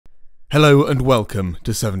Hello and welcome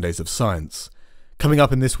to 7 Days of Science. Coming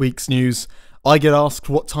up in this week's news, I get asked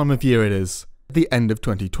what time of year it is at the end of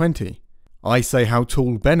 2020. I say how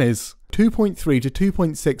tall Ben is, 2.3 to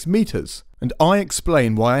 2.6 metres, and I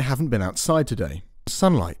explain why I haven't been outside today.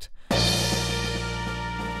 Sunlight.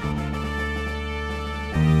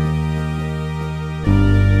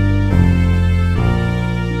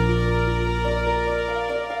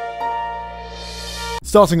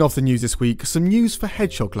 Starting off the news this week, some news for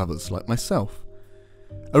hedgehog lovers like myself.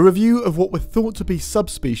 A review of what were thought to be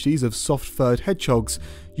subspecies of soft-furred hedgehogs,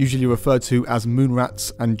 usually referred to as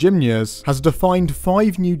moonrats and gymnures, has defined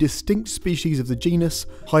 5 new distinct species of the genus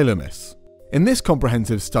Hylomys. In this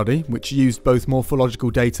comprehensive study, which used both morphological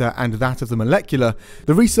data and that of the molecular,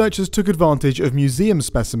 the researchers took advantage of museum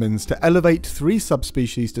specimens to elevate 3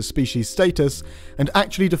 subspecies to species status and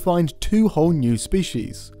actually defined 2 whole new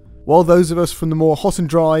species. While those of us from the more hot and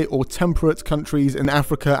dry or temperate countries in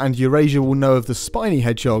Africa and Eurasia will know of the spiny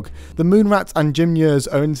hedgehog, the moonrats and gymnures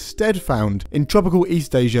are instead found in tropical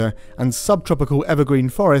East Asia and subtropical evergreen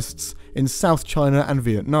forests in South China and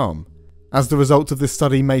Vietnam. As the results of this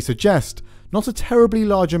study may suggest, not a terribly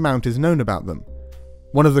large amount is known about them.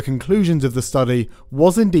 One of the conclusions of the study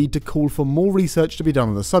was indeed to call for more research to be done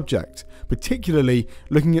on the subject, particularly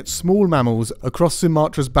looking at small mammals across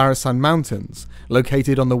Sumatra's Barisan Mountains,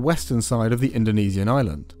 located on the western side of the Indonesian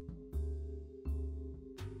island.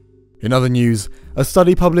 In other news, a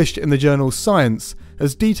study published in the journal Science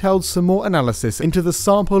has detailed some more analysis into the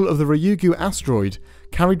sample of the Ryugu asteroid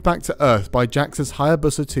carried back to Earth by JAXA's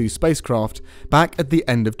Hayabusa 2 spacecraft back at the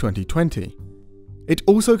end of 2020. It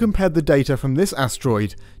also compared the data from this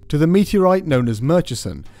asteroid to the meteorite known as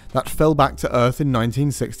Murchison that fell back to Earth in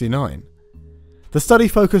 1969. The study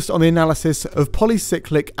focused on the analysis of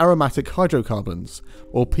polycyclic aromatic hydrocarbons,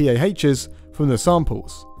 or PAHs, from the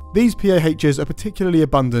samples. These PAHs are particularly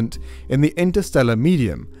abundant in the interstellar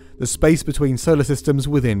medium, the space between solar systems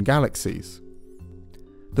within galaxies.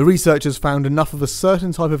 The researchers found enough of a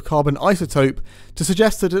certain type of carbon isotope to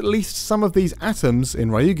suggest that at least some of these atoms in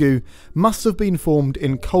Ryugu must have been formed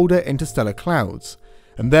in colder interstellar clouds,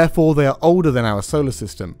 and therefore they are older than our solar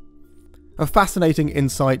system. A fascinating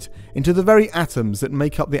insight into the very atoms that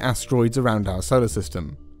make up the asteroids around our solar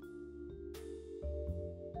system.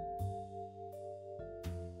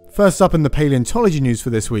 First up in the paleontology news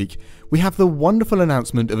for this week, we have the wonderful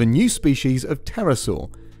announcement of a new species of pterosaur.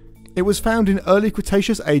 It was found in early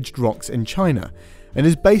Cretaceous-aged rocks in China, and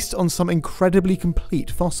is based on some incredibly complete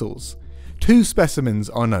fossils. 2 specimens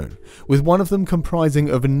are known, with one of them comprising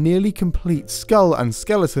of a nearly complete skull and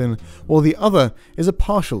skeleton, while the other is a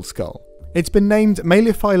partial skull. It's been named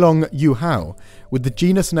Meilifeilong youhao, with the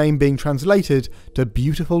genus name being translated to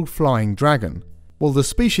beautiful flying dragon, while the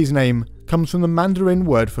species name comes from the Mandarin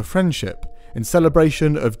word for friendship, in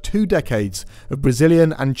celebration of 2 decades of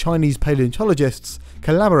Brazilian and Chinese paleontologists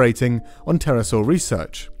collaborating on pterosaur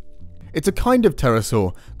research. It's a kind of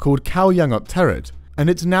pterosaur called Unktaheela, and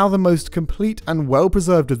it's now the most complete and well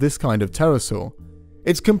preserved of this kind of pterosaur.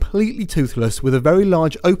 It's completely toothless with a very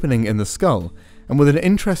large opening in the skull, and with an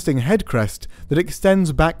interesting head crest that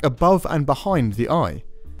extends back above and behind the eye.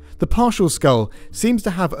 The partial skull seems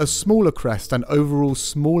to have a smaller crest and overall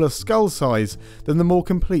smaller skull size than the more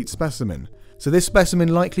complete specimen, so this specimen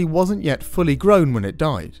likely wasn't yet fully grown when it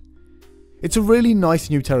died. It's a really nice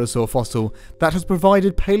new pterosaur fossil that has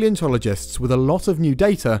provided paleontologists with a lot of new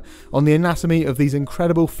data on the anatomy of these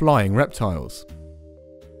incredible flying reptiles.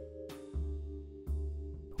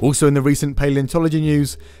 Also in the recent paleontology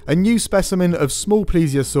news, a new specimen of small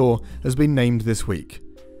plesiosaur has been named this week.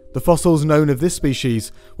 The fossils known of this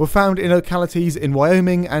species were found in localities in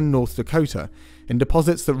Wyoming and North Dakota, in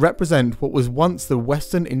deposits that represent what was once the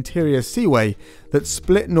western interior seaway that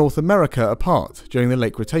split North America apart during the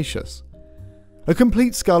late Cretaceous. A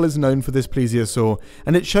complete skull is known for this plesiosaur,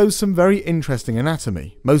 and it shows some very interesting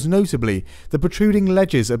anatomy, most notably the protruding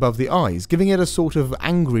ledges above the eyes, giving it a sort of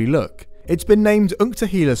angry look. It's been named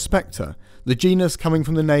Unktaheela specta, the genus coming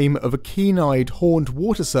from the name of a keen-eyed horned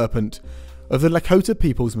water serpent of the Lakota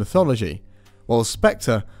people's mythology, while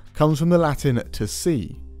specta comes from the Latin to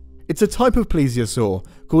see. It's a type of plesiosaur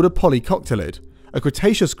called a polycotylid, a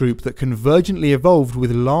Cretaceous group that convergently evolved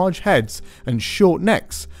with large heads and short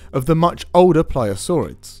necks of the much older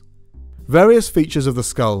pliosaurids. Various features of the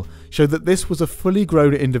skull show that this was a fully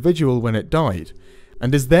grown individual when it died,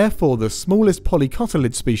 and is therefore the smallest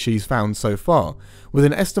polycotylid species found so far, with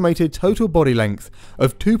an estimated total body length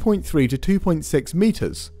of 2.3 to 2.6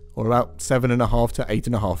 metres, or about 7.5 to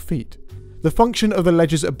 8.5 feet. The function of the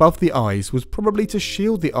ledges above the eyes was probably to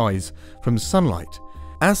shield the eyes from sunlight,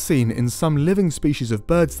 as seen in some living species of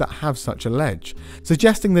birds that have such a ledge,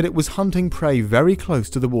 suggesting that it was hunting prey very close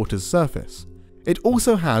to the water's surface. It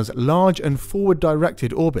also has large and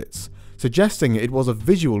forward-directed orbits, suggesting it was a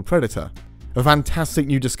visual predator. A fantastic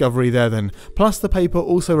new discovery there then, plus the paper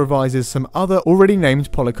also revises some other already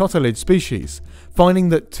named polycotylid species, finding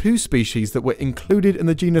that 2 species that were included in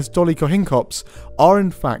the genus Dolichohincops are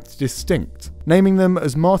in fact distinct, naming them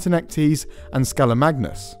as Martinectes and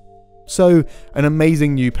Scalamagnus. So, an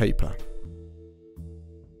amazing new paper.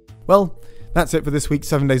 Well, that's it for this week's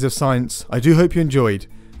 7 Days of Science. I do hope you enjoyed,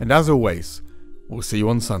 and as always, we'll see you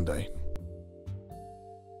on Sunday.